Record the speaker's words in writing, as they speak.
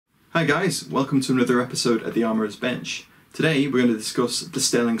Hi guys, welcome to another episode of the Armourer's Bench. Today we're going to discuss the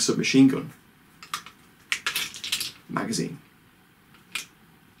Sterling submachine gun magazine.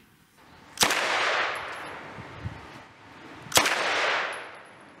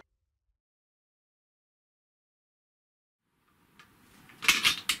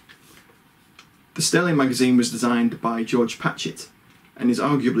 The Sterling magazine was designed by George Patchett and is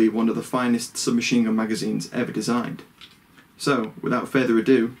arguably one of the finest submachine gun magazines ever designed. So, without further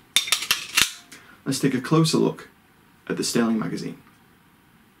ado, let's take a closer look at the Sterling magazine.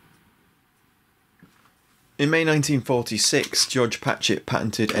 In May 1946, George Patchett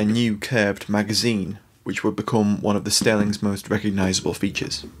patented a new curved magazine, which would become one of the Sterling's most recognisable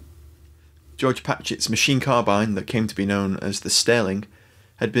features. George Patchett's machine carbine, that came to be known as the Sterling,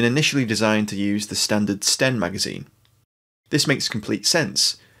 had been initially designed to use the standard STEN magazine. This makes complete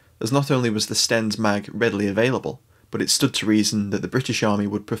sense, as not only was the STEN's mag readily available, but it stood to reason that the British Army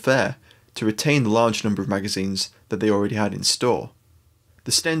would prefer to retain the large number of magazines that they already had in store.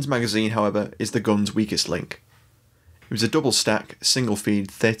 The STEN's magazine, however, is the gun's weakest link. It was a double-stack, single-feed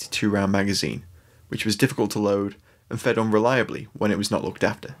 32-round magazine, which was difficult to load and fed unreliably when it was not looked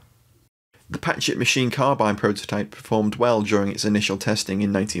after. The Patchett machine carbine prototype performed well during its initial testing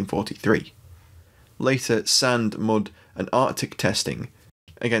in 1943. Later, sand, mud, and Arctic testing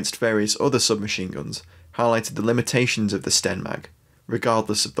against various other submachine guns highlighted the limitations of the STEN mag,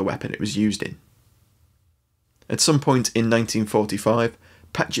 regardless of the weapon it was used in. At some point in 1945,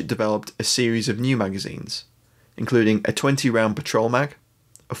 Patchett developed a series of new magazines, including a 20-round patrol mag,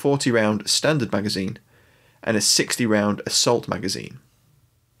 a 40-round standard magazine, and a 60-round assault magazine.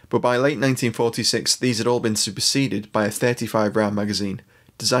 But by late 1946, these had all been superseded by a 35-round magazine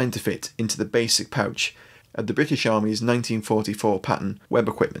designed to fit into the basic pouch of the British Army's 1944 pattern web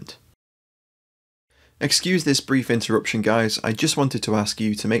equipment. Excuse this brief interruption, guys. I just wanted to ask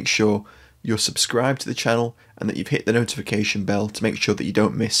you to make sure you're subscribed to the channel and that you've hit the notification bell to make sure that you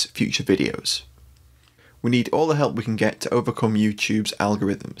don't miss future videos. We need all the help we can get to overcome YouTube's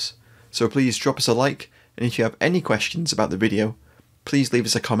algorithms, so please drop us a like, and if you have any questions about the video, please leave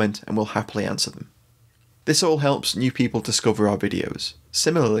us a comment and we'll happily answer them. This all helps new people discover our videos.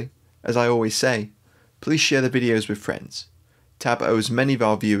 Similarly, as I always say, please share the videos with friends. Tab owes many of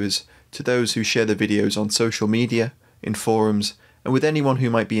our viewers to those who share the videos on social media, in forums, and with anyone who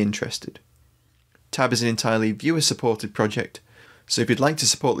might be interested. Tab is an entirely viewer-supported project, so if you'd like to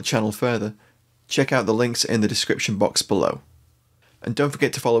support the channel further, check out the links in the description box below. And don't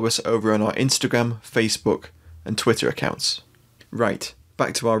forget to follow us over on our Instagram, Facebook, and Twitter accounts. Right,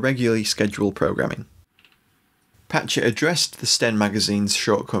 back to our regularly scheduled programming. Patchett addressed the STEN magazine's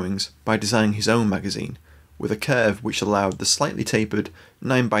shortcomings by designing his own magazine, with a curve which allowed the slightly tapered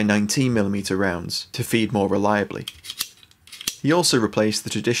 9x19mm rounds to feed more reliably. He also replaced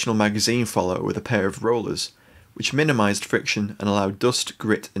the traditional magazine follower with a pair of rollers, which minimised friction and allowed dust,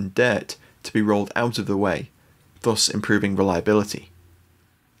 grit and dirt to be rolled out of the way, thus improving reliability.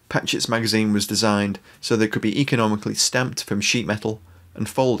 Patchett's magazine was designed so they could be economically stamped from sheet metal and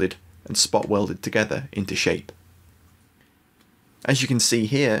folded and spot welded together into shape. As you can see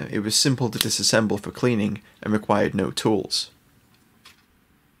here, it was simple to disassemble for cleaning and required no tools.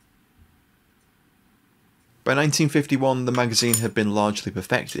 By 1951, the magazine had been largely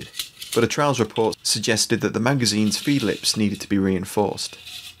perfected, but a trials report suggested that the magazine's feed lips needed to be reinforced.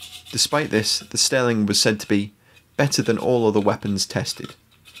 Despite this, the Sterling was said to be better than all other weapons tested.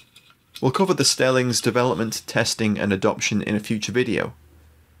 We'll cover the Sterling's development, testing and adoption in a future video,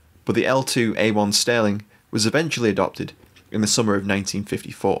 but the L2A1 Sterling was eventually adopted in the summer of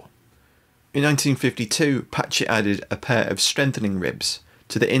 1954. In 1952, Patchett added a pair of strengthening ribs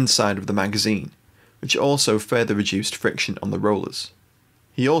to the inside of the magazine, which also further reduced friction on the rollers.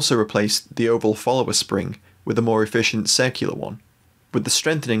 He also replaced the oval follower spring with a more efficient circular one, with the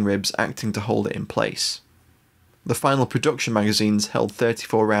strengthening ribs acting to hold it in place. The final production magazines held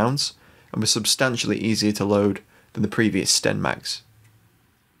 34 rounds and were substantially easier to load than the previous STEN mags.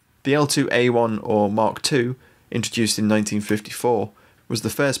 The L2A1 or Mark II, introduced in 1954, was the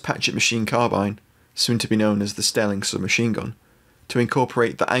first Patchett machine carbine, soon to be known as the Sterling submachine gun, to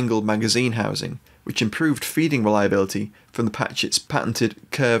incorporate the angled magazine housing, which improved feeding reliability from the Patchett's patented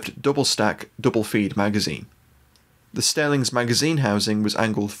curved double-stack, double-feed magazine. The Sterling's magazine housing was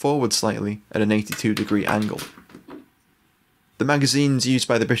angled forward slightly at an 82-degree angle. The magazines used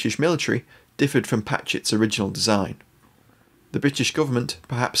by the British military differed from Patchett's original design. The British government,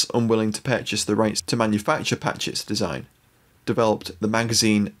 perhaps unwilling to purchase the rights to manufacture Patchett's design, developed the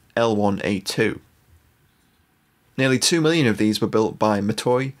magazine L1A2. Nearly 2 million of these were built by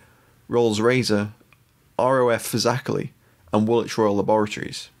Matoy, Rolls-Razor, ROF Zachary, and Woolwich Royal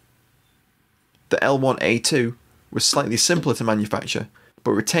Laboratories. The L1A2 was slightly simpler to manufacture,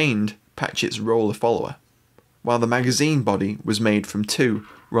 but retained Patchett's roller follower, while the magazine body was made from 2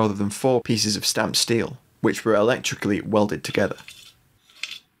 rather than 4 pieces of stamped steel, which were electrically welded together.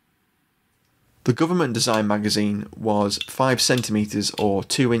 The government design magazine was 5 cm or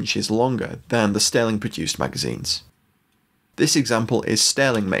 2 inches longer than the Sterling produced magazines. This example is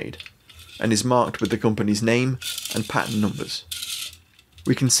Sterling made, and is marked with the company's name and patent numbers.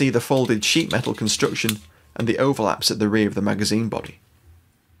 We can see the folded sheet metal construction and the overlaps at the rear of the magazine body.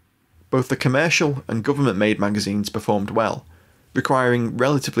 Both the commercial and government-made magazines performed well, requiring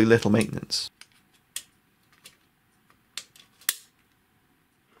relatively little maintenance.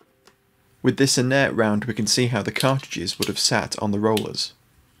 With this inert round, we can see how the cartridges would have sat on the rollers.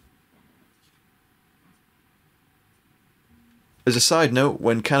 As a side note,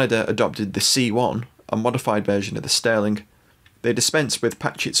 when Canada adopted the C1, a modified version of the Sterling, they dispensed with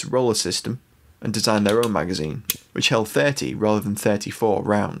Patchett's roller system and designed their own magazine, which held 30 rather than 34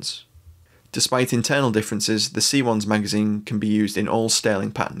 rounds. Despite internal differences, the C1's magazine can be used in all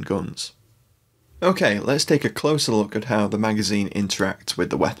Sterling pattern guns. Okay, let's take a closer look at how the magazine interacts with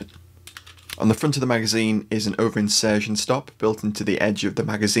the weapon. On the front of the magazine is an over-insertion stop built into the edge of the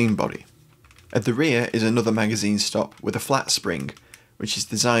magazine body. At the rear is another magazine stop with a flat spring, which is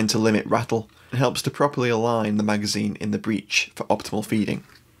designed to limit rattle and helps to properly align the magazine in the breech for optimal feeding.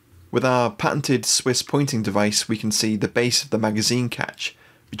 With our patented Swiss pointing device, we can see the base of the magazine catch,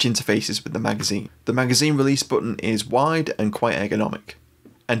 which interfaces with the magazine. The magazine release button is wide and quite ergonomic,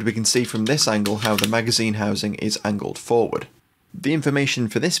 and we can see from this angle how the magazine housing is angled forward. The information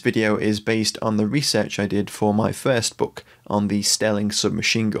for this video is based on the research I did for my first book on the Sterling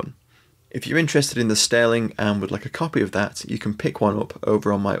submachine gun. If you're interested in the Sterling and would like a copy of that, you can pick one up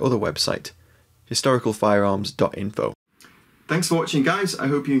over on my other website, historicalfirearms.info. Thanks for watching, guys. I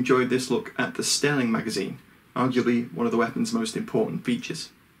hope you enjoyed this look at the Sterling magazine, arguably one of the weapon's most important features.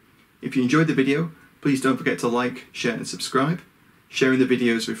 If you enjoyed the video, please don't forget to like, share and subscribe. Sharing the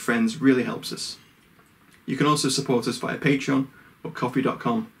videos with friends really helps us. You can also support us via Patreon or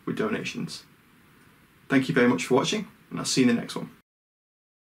coffee.com with donations. Thank you very much for watching, and I'll see you in the next one.